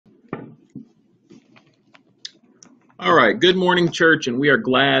All right, good morning, church, and we are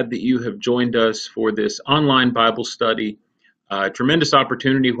glad that you have joined us for this online Bible study. Tremendous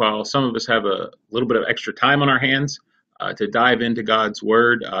opportunity while some of us have a little bit of extra time on our hands to dive into God's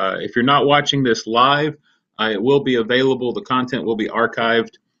Word. If you're not watching this live, it will be available. The content will be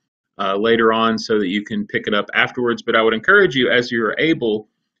archived later on so that you can pick it up afterwards. But I would encourage you, as you're able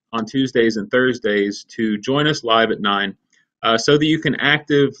on Tuesdays and Thursdays, to join us live at 9 so that you can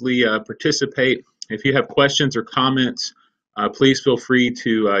actively participate. If you have questions or comments, please feel free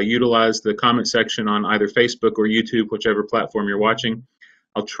to utilize the comment section on either Facebook or YouTube, whichever platform you're watching.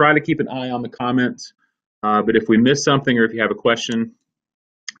 I'll try to keep an eye on the comments, but if we miss something or if you have a question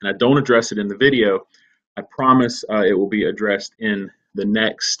and I don't address it in the video, I promise it will be addressed in the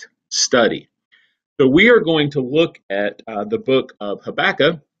next study. So we are going to look at the book of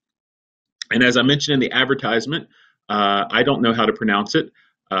Habakkuk, and as I mentioned in the advertisement, I don't know how to pronounce it.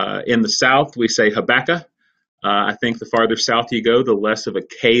 In the South, we say Habakkuk. I think the farther south you go, the less of a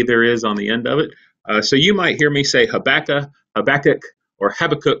K there is on the end of it. So you might hear me say Habakkuk, Habakkuk, or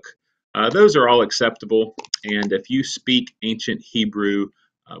Habakkuk. Those are all acceptable. And if you speak ancient Hebrew,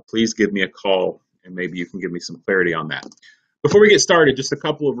 please give me a call, and maybe you can give me some clarity on that. Before we get started, just a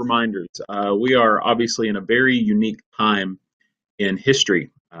couple of reminders. We are obviously in a very unique time in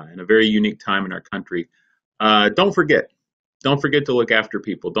history, in a very unique time in our country. Don't forget to look after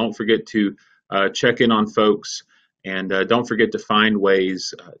people. Don't forget to check in on folks, and don't forget to find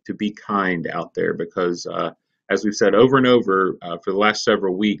ways to be kind out there, because as we've said over and over for the last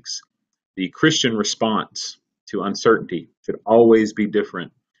several weeks, the Christian response to uncertainty should always be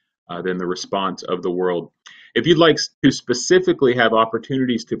different than the response of the world. If you'd like to specifically have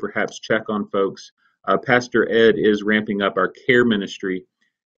opportunities to perhaps check on folks, Pastor Ed is ramping up our care ministry,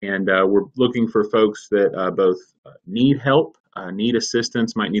 and we're looking for folks that both need help, need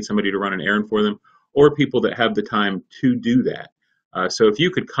assistance, might need somebody to run an errand for them, or people that have the time to do that. So if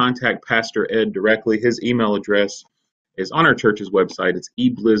you could contact Pastor Ed directly, his email address is on our church's website. It's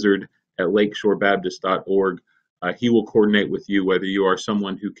eblizzard@lakeshorebaptist.org. He will coordinate with you whether you are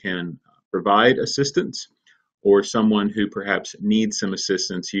someone who can provide assistance or someone who perhaps needs some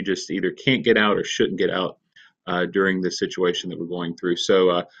assistance. You just either can't get out or shouldn't get out during the situation that we're going through.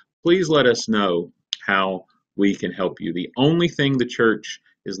 So please let us know how we can help you. The only thing the church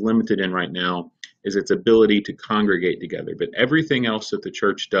is limited in right now is its ability to congregate together. But everything else that the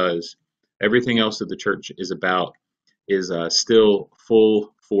church does, everything else that the church is about, is still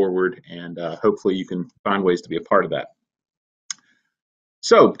full forward, and hopefully you can find ways to be a part of that.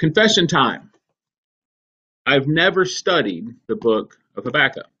 So, confession time. I've never studied the book of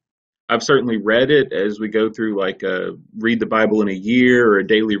Habakkuk. I've certainly read it as we go through, like read the Bible in a year or a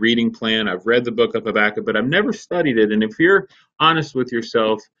daily reading plan. I've read the book of Habakkuk, but I've never studied it. And if you're honest with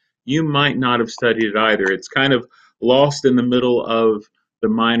yourself, you might not have studied it either. It's kind of lost in the middle of the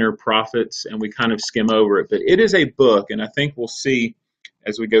minor prophets, and we kind of skim over it. But it is a book, and I think we'll see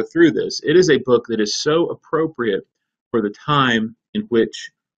as we go through this, it is a book that is so appropriate for the time in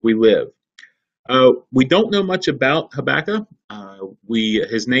which we live. We don't know much about Habakkuk.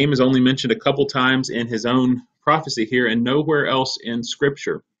 His name is only mentioned a couple times in his own prophecy here and nowhere else in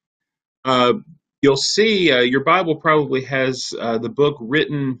Scripture. You'll see your Bible probably has the book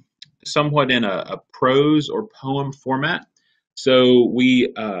written somewhat in a prose or poem format. So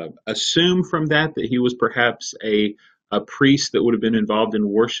we assume from that he was perhaps a priest that would have been involved in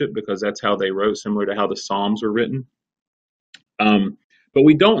worship, because that's how they wrote, similar to how the Psalms were written. But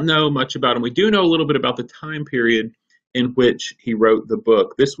we don't know much about him. We do know a little bit about the time period in which he wrote the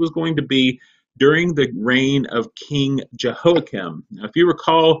book. This was going to be during the reign of King Jehoiakim. Now, if you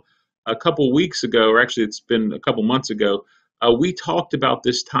recall, a couple weeks ago, or actually it's been a couple months ago, we talked about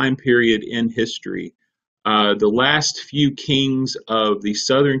this time period in history. The last few kings of the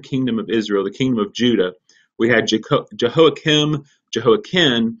southern kingdom of Israel, the kingdom of Judah, we had Jehoiakim,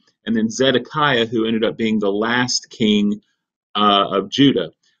 Jehoiakim, and then Zedekiah, who ended up being the last king of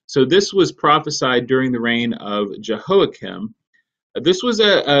Judah. So this was prophesied during the reign of Jehoiakim. This was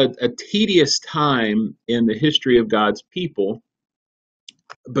a tedious time in the history of God's people,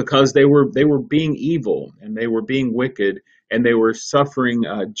 because they were being evil, and they were being wicked, and they were suffering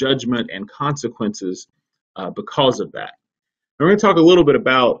judgment and consequences because of that. And we're going to talk a little bit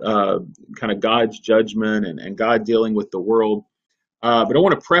about kind of God's judgment and God dealing with the world. But I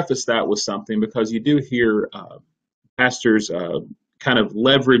want to preface that with something, because you do hear pastors kind of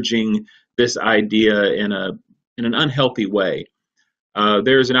leveraging this idea in an unhealthy way.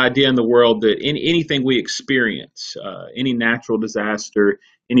 There's an idea in the world that anything we experience, any natural disaster,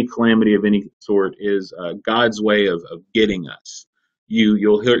 any calamity of any sort, is God's way of getting us.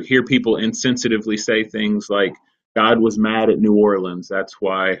 You'll hear people insensitively say things like, God was mad at New Orleans. That's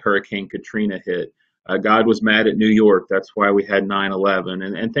why Hurricane Katrina hit. God was mad at New York. That's why we had 9/11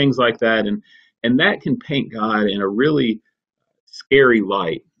 and things like that. And that can paint God in a really scary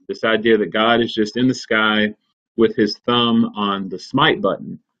light. This idea that God is just in the sky with his thumb on the smite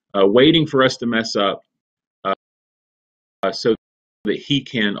button, waiting for us to mess up so that he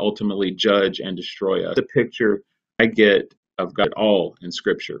can ultimately judge and destroy us. The picture I get of God all in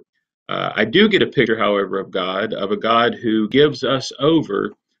Scripture. I do get a picture, however, of a God who gives us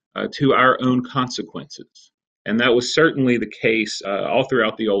over to our own consequences. And that was certainly the case all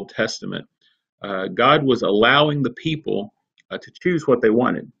throughout the Old Testament. God was allowing the people to choose what they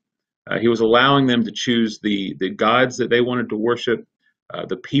wanted. He was allowing them to choose the gods that they wanted to worship,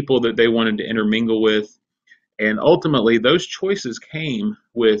 the people that they wanted to intermingle with. And ultimately, those choices came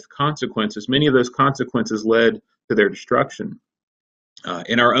with consequences. Many of those consequences led to their destruction.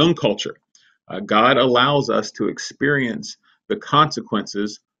 In our own culture, God allows us to experience the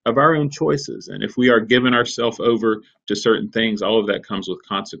consequences of our own choices. And if we are giving ourselves over to certain things, all of that comes with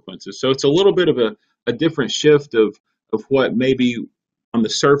consequences. So it's a little bit of a different shift of what maybe on the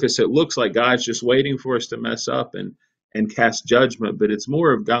surface it looks like God's just waiting for us to mess up and cast judgment, but it's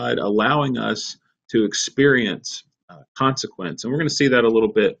more of God allowing us to experience consequence. And we're going to see that a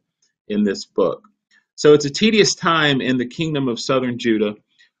little bit in this book. So it's a tedious time in the kingdom of southern Judah.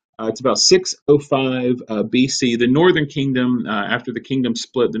 It's about 605 BC. The northern kingdom, after the kingdom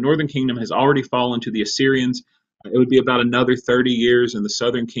split, the northern kingdom has already fallen to the Assyrians. It would be about another 30 years, and the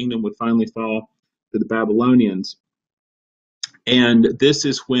southern kingdom would finally fall to the Babylonians. And this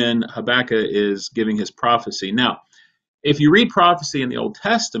is when Habakkuk is giving his prophecy. Now, if you read prophecy in the Old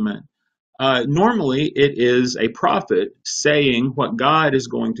Testament, normally it is a prophet saying what God is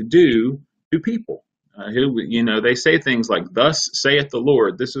going to do to people. They say things like, "Thus saith the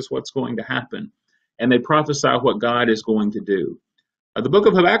Lord," this is what's going to happen. And they prophesy what God is going to do. The book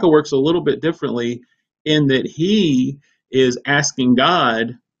of Habakkuk works a little bit differently in that he is asking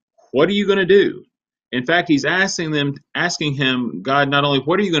God, "What are you going to do?" In fact, he's asking him, God, not only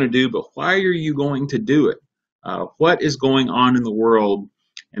what are you going to do, but why are you going to do it? What is going on in the world,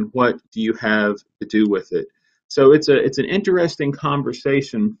 and what do you have to do with it? So it's an interesting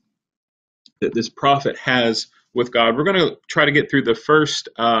conversation that this prophet has with God. We're going to try to get through the first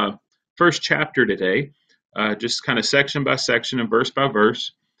chapter today, just kind of section by section and verse by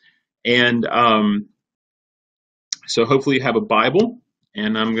verse. And so hopefully you have a Bible,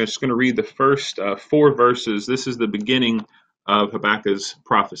 and I'm just going to read the first 4 verses. This is the beginning of Habakkuk's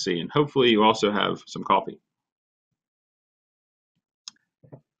prophecy, and hopefully you also have some coffee.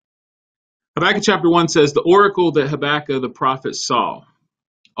 Habakkuk chapter 1 says, "The oracle that Habakkuk the prophet saw.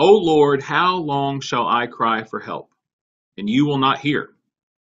 O Lord, how long shall I cry for help, and you will not hear?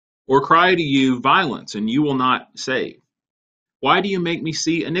 Or cry to you violence, and you will not save? Why do you make me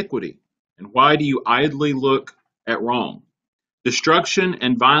see iniquity? And why do you idly look at wrong? Destruction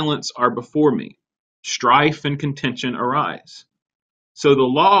and violence are before me. Strife and contention arise. So the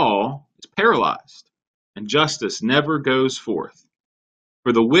law is paralyzed, and justice never goes forth.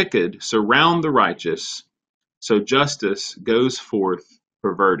 For the wicked surround the righteous, so justice goes forth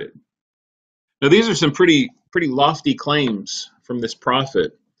perverted." Now, these are some pretty lofty claims from this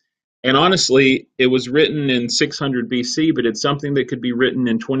prophet. And honestly, it was written in 600 BC, but it's something that could be written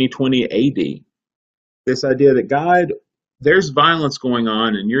in 2020 AD. This idea that God, there's violence going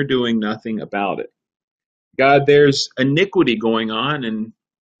on and you're doing nothing about it. God, there's iniquity going on and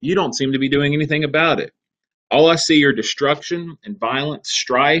you don't seem to be doing anything about it. All I see are destruction and violence,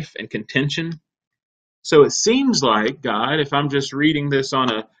 strife and contention. So it seems like, God, if I'm just reading this on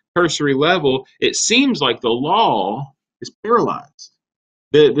a cursory level, it seems like the law is paralyzed.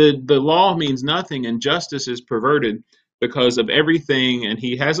 The law means nothing, and justice is perverted because of everything. And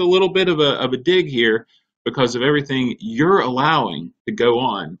he has a little bit of a dig here because of everything you're allowing to go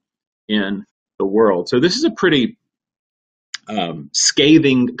on in the world. So this is a pretty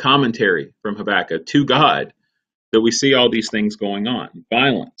scathing commentary from Habakkuk to God, that we see all these things going on: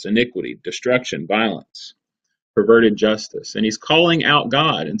 violence, iniquity, destruction, violence, perverted justice. And he's calling out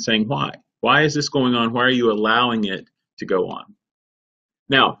God and saying, why? Why is this going on? Why are you allowing it to go on?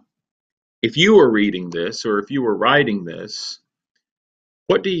 Now, if you were reading this, or if you were writing this,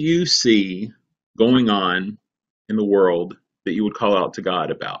 what do you see going on in the world that you would call out to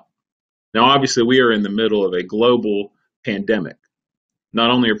God about? Now, obviously, we are in the middle of a global pandemic.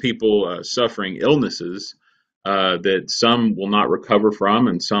 Not only are people suffering illnesses that some will not recover from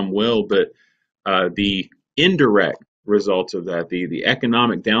and some will, but the indirect results of that, the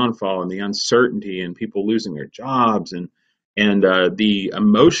economic downfall and the uncertainty and people losing their jobs and the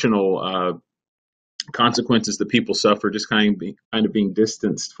emotional consequences that people suffer, just kind of being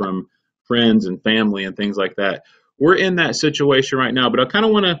distanced from friends and family and things like that. We're in that situation right now, but I kind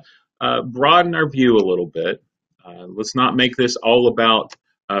of want to broaden our view a little bit. Let's not make this all about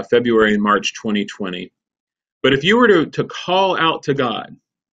February and March 2020. But if you were to call out to God,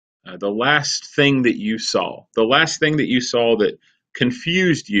 the last thing that you saw, the last thing that you saw that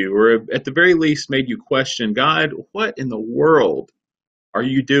confused you, or at the very least made you question, God, what in the world are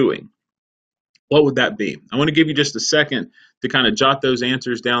you doing? What would that be? I want to give you just a second to kind of jot those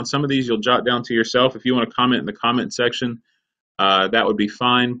answers down. Some of these you'll jot down to yourself. If you want to comment in the comment section, that would be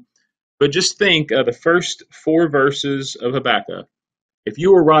fine. But just think the first 4 verses of Habakkuk. If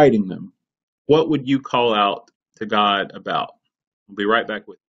you were writing them, what would you call out to God about? We'll be right back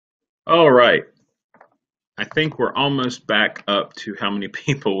with you. All right. I think we're almost back up to how many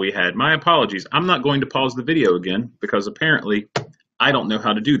people we had. My apologies. I'm not going to pause the video again because apparently I don't know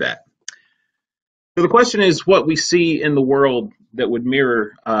how to do that. So the question is what we see in the world that would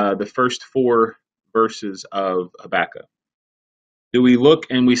mirror the first 4 verses of Habakkuk. Do we look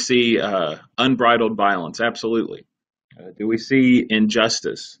and we see unbridled violence? Absolutely. Do we see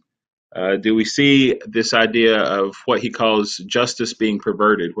injustice? Do we see this idea of what he calls justice being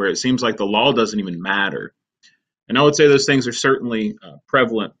perverted, where it seems like the law doesn't even matter? And I would say those things are certainly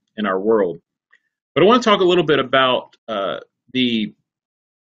prevalent in our world. But I want to talk a little bit about the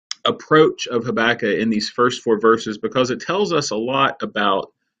approach of Habakkuk in these first 4 verses because it tells us a lot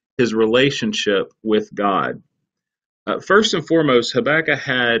about his relationship with God. First and foremost, Habakkuk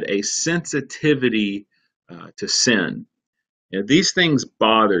had a sensitivity to sin. You know, these things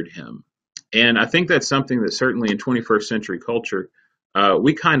bothered him. And I think that's something that certainly in 21st century culture,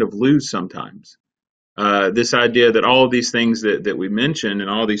 we kind of lose sometimes. This idea that all of these things that we mentioned and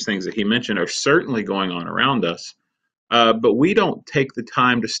all these things that he mentioned are certainly going on around us. But we don't take the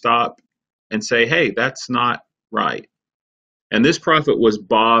time to stop and say, hey, that's not right. And this prophet was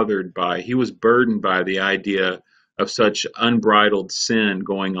he was burdened by the idea of such unbridled sin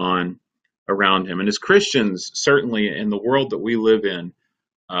going on around him. And as Christians, certainly in the world that we live in,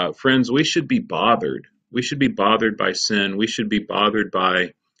 friends, we should be bothered. We should be bothered by sin. We should be bothered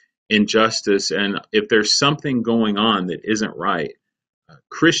by injustice. And if there's something going on that isn't right,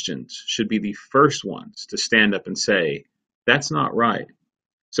 Christians should be the first ones to stand up and say, that's not right.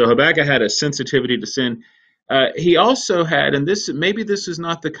 So Habakkuk had a sensitivity to sin. He also had, and maybe this is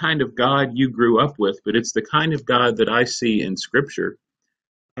not the kind of God you grew up with, but it's the kind of God that I see in Scripture.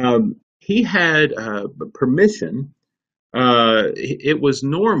 He had permission. It was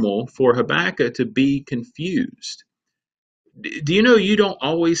normal for Habakkuk to be confused. Do you know you don't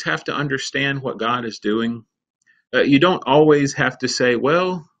always have to understand what God is doing? You don't always have to say,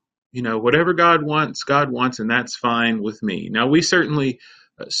 well, whatever God wants, and that's fine with me. Now, we certainly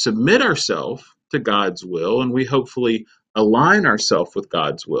submit ourselves to God's will, and we hopefully align ourselves with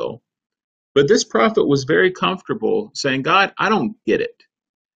God's will. But this prophet was very comfortable saying, God, I don't get it.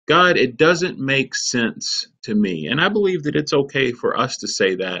 God, it doesn't make sense to me. And I believe that it's okay for us to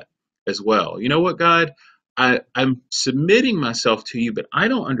say that as well. You know what, God? I'm submitting myself to you, but I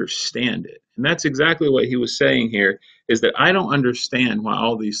don't understand it. And that's exactly what he was saying here, is that I don't understand why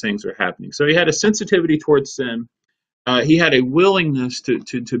all these things are happening. So he had a sensitivity towards sin. He had a willingness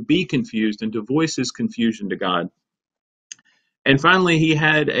to be confused and to voice his confusion to God. And finally, he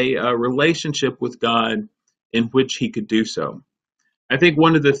had a relationship with God in which he could do so. I think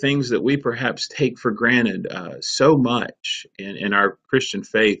one of the things that we perhaps take for granted so much in our Christian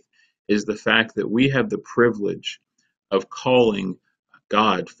faith is the fact that we have the privilege of calling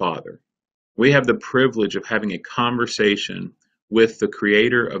God Father. We have the privilege of having a conversation with the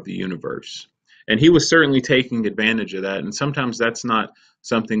creator of the universe. And he was certainly taking advantage of that. And sometimes that's not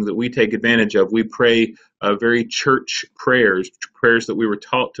something that we take advantage of. We pray very church prayers that we were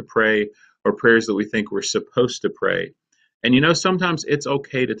taught to pray, or prayers that we think we're supposed to pray. And sometimes it's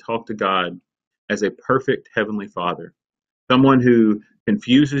okay to talk to God as a perfect heavenly Father, someone who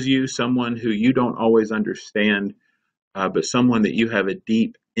confuses you, someone who you don't always understand, but someone that you have a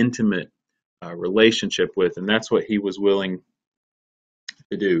deep, intimate relationship with. And that's what he was willing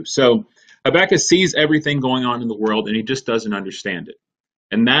to do. So Habakkuk sees everything going on in the world, and he just doesn't understand it.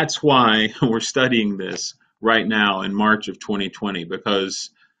 And that's why we're studying this right now in March of 2020,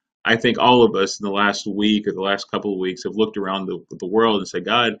 because I think all of us in the last week or the last couple of weeks have looked around the world and said,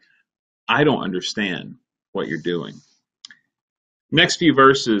 God, I don't understand what you're doing. Next few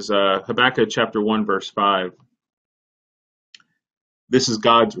verses, Habakkuk chapter 1, verse 5. This is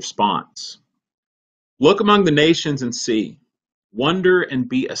God's response. Look among the nations and see, wonder and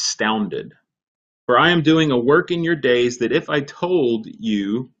be astounded. For I am doing a work in your days that if I told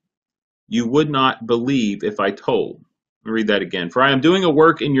you, you would not believe if I told. Let me read that again. For I am doing a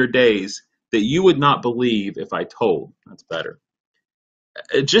work in your days that you would not believe if I told. That's better.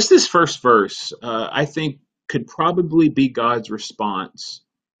 Just this first verse, I think, could probably be God's response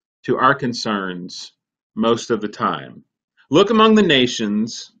to our concerns most of the time. Look among the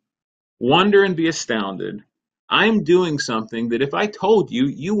nations, wonder and be astounded. I'm doing something that if I told you,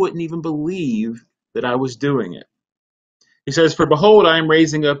 you wouldn't even believe that I was doing it. He says, for behold, I am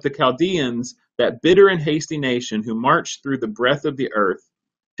raising up the Chaldeans, that bitter and hasty nation who marched through the breadth of the earth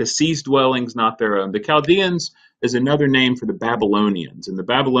to seize dwellings not their own. The Chaldeans is another name for the Babylonians, and the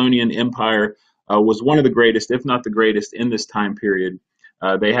Babylonian Empire was one of the greatest, if not the greatest, in this time period.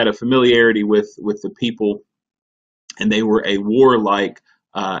 They had a familiarity with the people, and they were a warlike,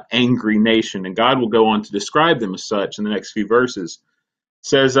 angry nation. And God will go on to describe them as such in the next few verses. It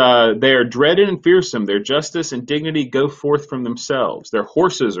says, they are dreaded and fearsome. Their justice and dignity go forth from themselves. Their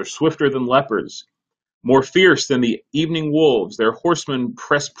horses are swifter than leopards, more fierce than the evening wolves. Their horsemen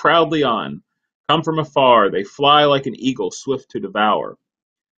press proudly on. Come from afar. They fly like an eagle, swift to devour.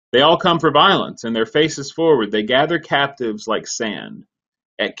 They all come for violence, and their faces forward. They gather captives like sand.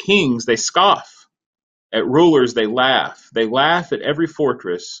 At kings they scoff. At rulers they laugh. They laugh at every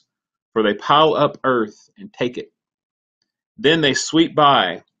fortress, for they pile up earth and take it. Then they sweep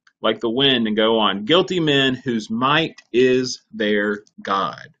by like the wind and go on. Guilty men whose might is their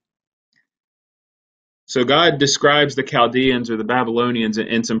God. So God describes the Chaldeans or the Babylonians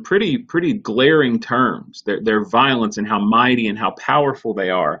in some pretty glaring terms. Their violence and how mighty and how powerful they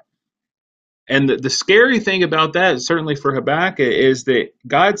are. And the scary thing about that, certainly for Habakkuk, is that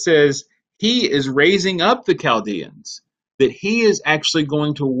God says he is raising up the Chaldeans, that he is actually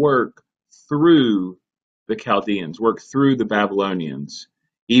going to work through the Chaldeans, work through the Babylonians,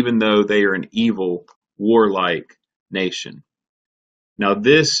 even though they are an evil, warlike nation. Now,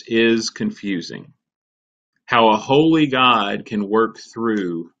 this is confusing. How a holy God can work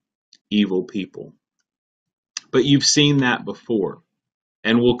through evil people. But you've seen that before,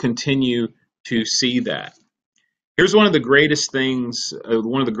 and we'll continue to see that. Here's one of the greatest things,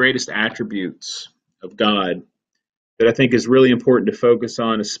 one of the greatest attributes of God that I think is really important to focus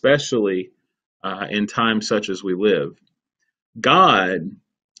on, especially in times such as we live. God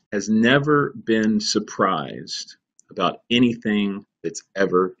has never been surprised about anything that's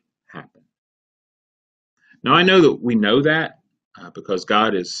ever happened. Now, I know that we know that because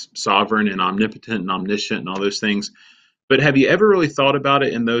God is sovereign and omnipotent and omniscient and all those things. But have you ever really thought about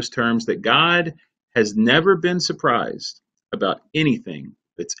it in those terms, that God has never been surprised about anything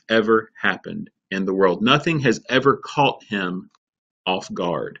that's ever happened in the world? Nothing has ever caught him off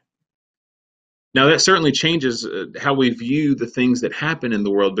guard. Now, that certainly changes how we view the things that happen in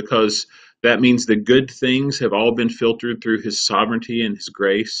the world, because that means the good things have all been filtered through his sovereignty and his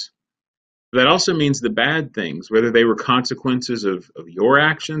grace. That also means the bad things, whether they were consequences of your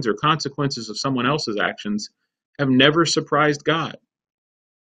actions or consequences of someone else's actions, have never surprised God.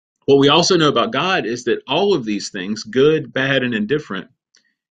 What we also know about God is that all of these things, good, bad, and indifferent,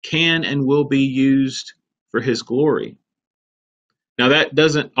 can and will be used for his glory. Now, that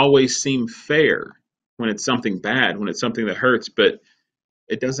doesn't always seem fair when it's something bad, when it's something that hurts, but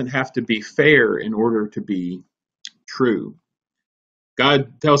it doesn't have to be fair in order to be true.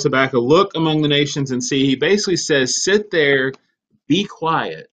 God tells Habakkuk, look among the nations and see. He basically says, sit there, be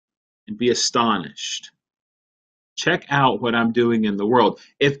quiet, and be astonished. Check out what I'm doing in the world.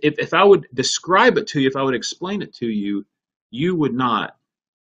 If I would describe it to you, if I would explain it to you, you would not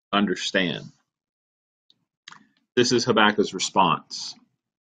understand. This is Habakkuk's response.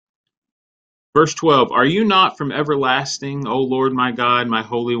 Verse 12, are you not from everlasting, O Lord my God, my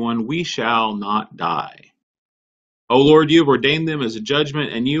Holy One? We shall not die. O Lord, you have ordained them as a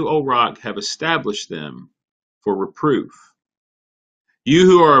judgment, and you, O Rock, have established them for reproof. You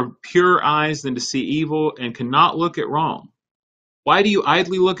who are of purer eyes than to see evil and cannot look at wrong. Why do you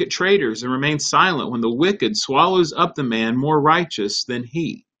idly look at traitors and remain silent when the wicked swallows up the man more righteous than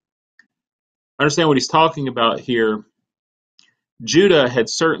he? Understand what he's talking about here. Judah had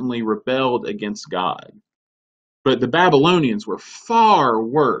certainly rebelled against God, but the Babylonians were far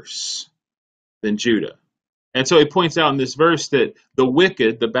worse than Judah. And so he points out in this verse that the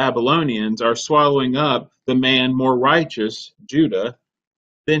wicked, the Babylonians, are swallowing up the man more righteous, Judah,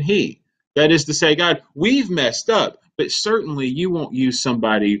 than he. That is to say, God, we've messed up, but certainly you won't use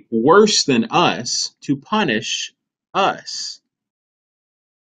somebody worse than us to punish us.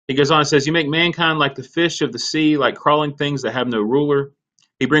 He goes on and says, you make mankind like the fish of the sea, like crawling things that have no ruler.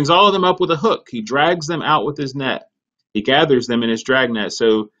 He brings all of them up with a hook. He drags them out with his net. He gathers them in his dragnet,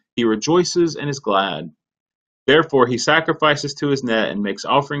 so he rejoices and is glad. Therefore he sacrifices to his net and makes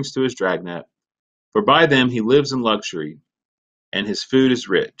offerings to his dragnet, for by them he lives in luxury, and his food is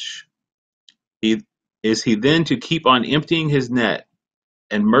rich. He is he then to keep on emptying his net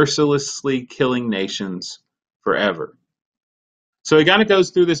and mercilessly killing nations forever? So he kind of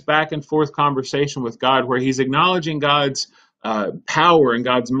goes through this back and forth conversation with God where he's acknowledging God's power and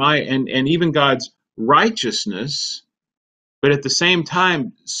God's might and even God's righteousness, but at the same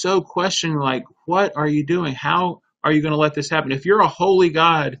time, so questioning, like, what are you doing? How are you going to let this happen? If you're a holy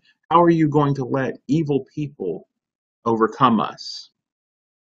God, how are you going to let evil people overcome us?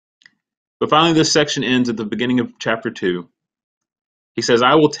 But finally, this section ends at the beginning of chapter 2. He says,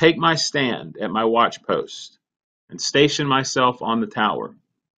 I will take my stand at my watchpost and station myself on the tower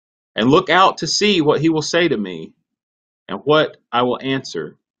and look out to see what he will say to me and what I will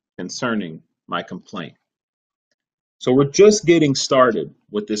answer concerning my complaint. So we're just getting started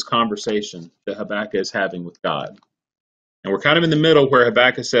with this conversation that Habakkuk is having with God. And we're kind of in the middle where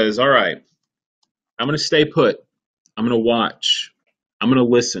Habakkuk says, all right, I'm going to stay put. I'm going to watch. I'm going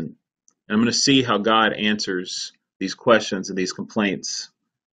to listen. And I'm going to see how God answers these questions and these complaints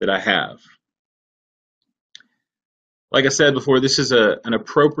that I have. Like I said before, this is an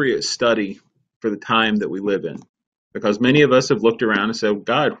appropriate study for the time that we live in, because many of us have looked around and said,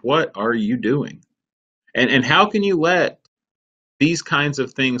 God, what are you doing? And how can you let these kinds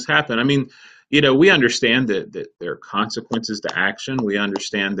of things happen? I mean, we understand that there are consequences to action. We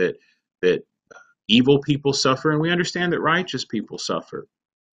understand that evil people suffer, and we understand that righteous people suffer.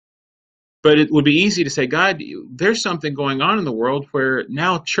 But it would be easy to say, God, there's something going on in the world where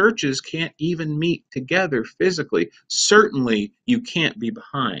now churches can't even meet together physically. Certainly, you can't be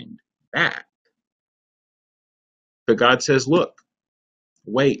behind that. But God says, look,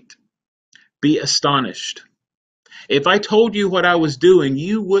 wait, be astonished. If I told you what I was doing,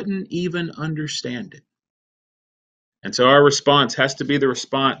 you wouldn't even understand it. And so our response has to be the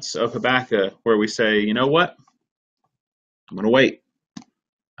response of Habakkuk, where we say, you know what? I'm going to wait.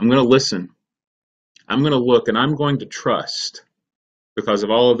 I'm going to listen. I'm going to look, and I'm going to trust because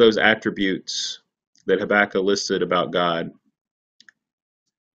of all of those attributes that Habakkuk listed about God.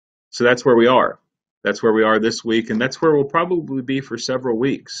 So that's where we are. That's where we are this week, and that's where we'll probably be for several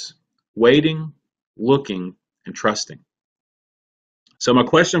weeks, waiting, looking, and trusting. So my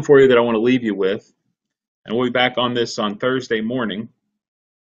question for you that I want to leave you with, and we'll be back on this on Thursday morning.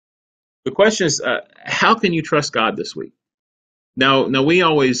 The question is, how can you trust God this week? Now, we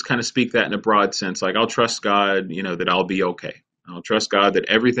always kind of speak that in a broad sense, like I'll trust God, that I'll be okay. I'll trust God that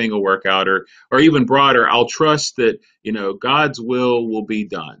everything will work out, or even broader, I'll trust that, God's will be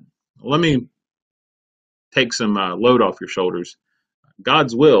done. Let me take some load off your shoulders.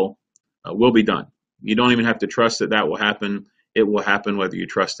 God's will be done. You don't even have to trust that will happen. It will happen whether you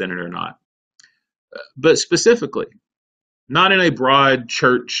trust in it or not. But specifically, not in a broad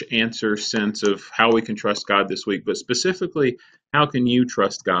church answer sense of how we can trust God this week, but specifically, how can you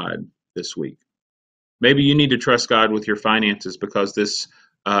trust God this week? Maybe you need to trust God with your finances because this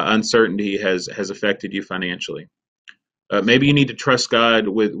uncertainty has affected you financially. Maybe you need to trust God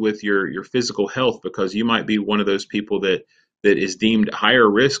with your physical health because you might be one of those people that is deemed higher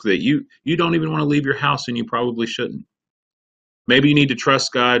risk, that you don't even want to leave your house and you probably shouldn't. Maybe you need to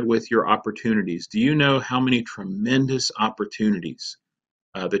trust God with your opportunities. Do you know how many tremendous opportunities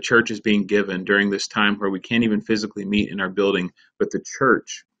the church is being given during this time where we can't even physically meet in our building, but the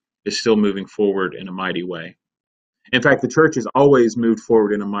church is still moving forward in a mighty way? In fact, the church has always moved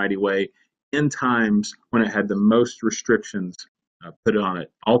forward in a mighty way in times when it had the most restrictions put on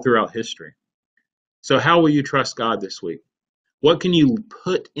it all throughout history. So how will you trust God this week? What can you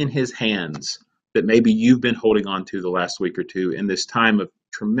put in his hands that maybe you've been holding on to the last week or two in this time of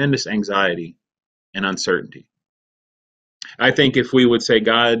tremendous anxiety and uncertainty? I think if we would say,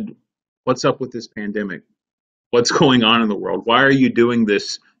 God, what's up with this pandemic? What's going on in the world? Why are you doing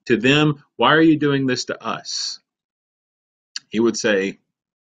this to them? Why are you doing this to us? He would say,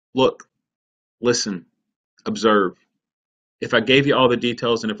 look, listen, observe. If I gave you all the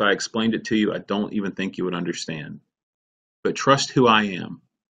details and if I explained it to you, I don't even think you would understand. But trust who I am,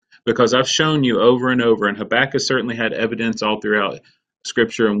 because I've shown you over and over, and Habakkuk certainly had evidence all throughout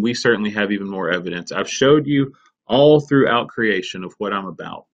Scripture, and we certainly have even more evidence. I've showed you all throughout creation of what I'm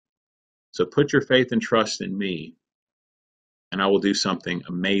about. So put your faith and trust in me, and I will do something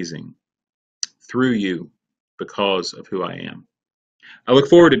amazing through you because of who I am. I look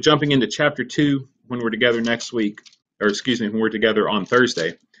forward to jumping into chapter 2 when we're together next week, when we're together on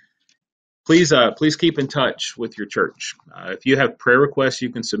Thursday. Please keep in touch with your church. If you have prayer requests,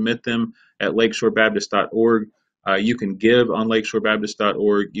 you can submit them at lakeshorebaptist.org. You can give on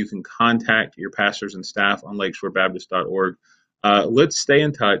lakeshorebaptist.org. You can contact your pastors and staff on lakeshorebaptist.org. Let's stay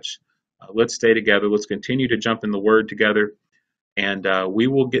in touch. Let's stay together. Let's continue to jump in the Word together, and we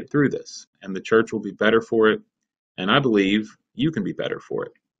will get through this. And the church will be better for it. And I believe you can be better for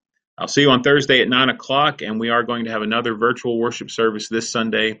it. I'll see you on Thursday at 9 o'clock, and we are going to have another virtual worship service this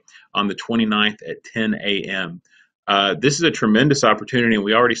Sunday on the 29th at 10 a.m. This is a tremendous opportunity, and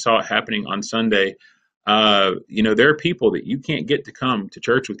we already saw it happening on Sunday. There are people that you can't get to come to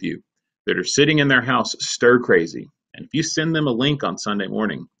church with you that are sitting in their house stir crazy. And if you send them a link on Sunday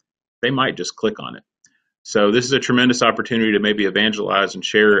morning, they might just click on it. So this is a tremendous opportunity to maybe evangelize and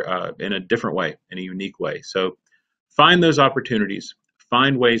share in a different way, in a unique way. So find those opportunities.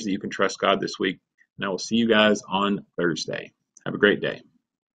 Find ways that you can trust God this week. And I will see you guys on Thursday. Have a great day.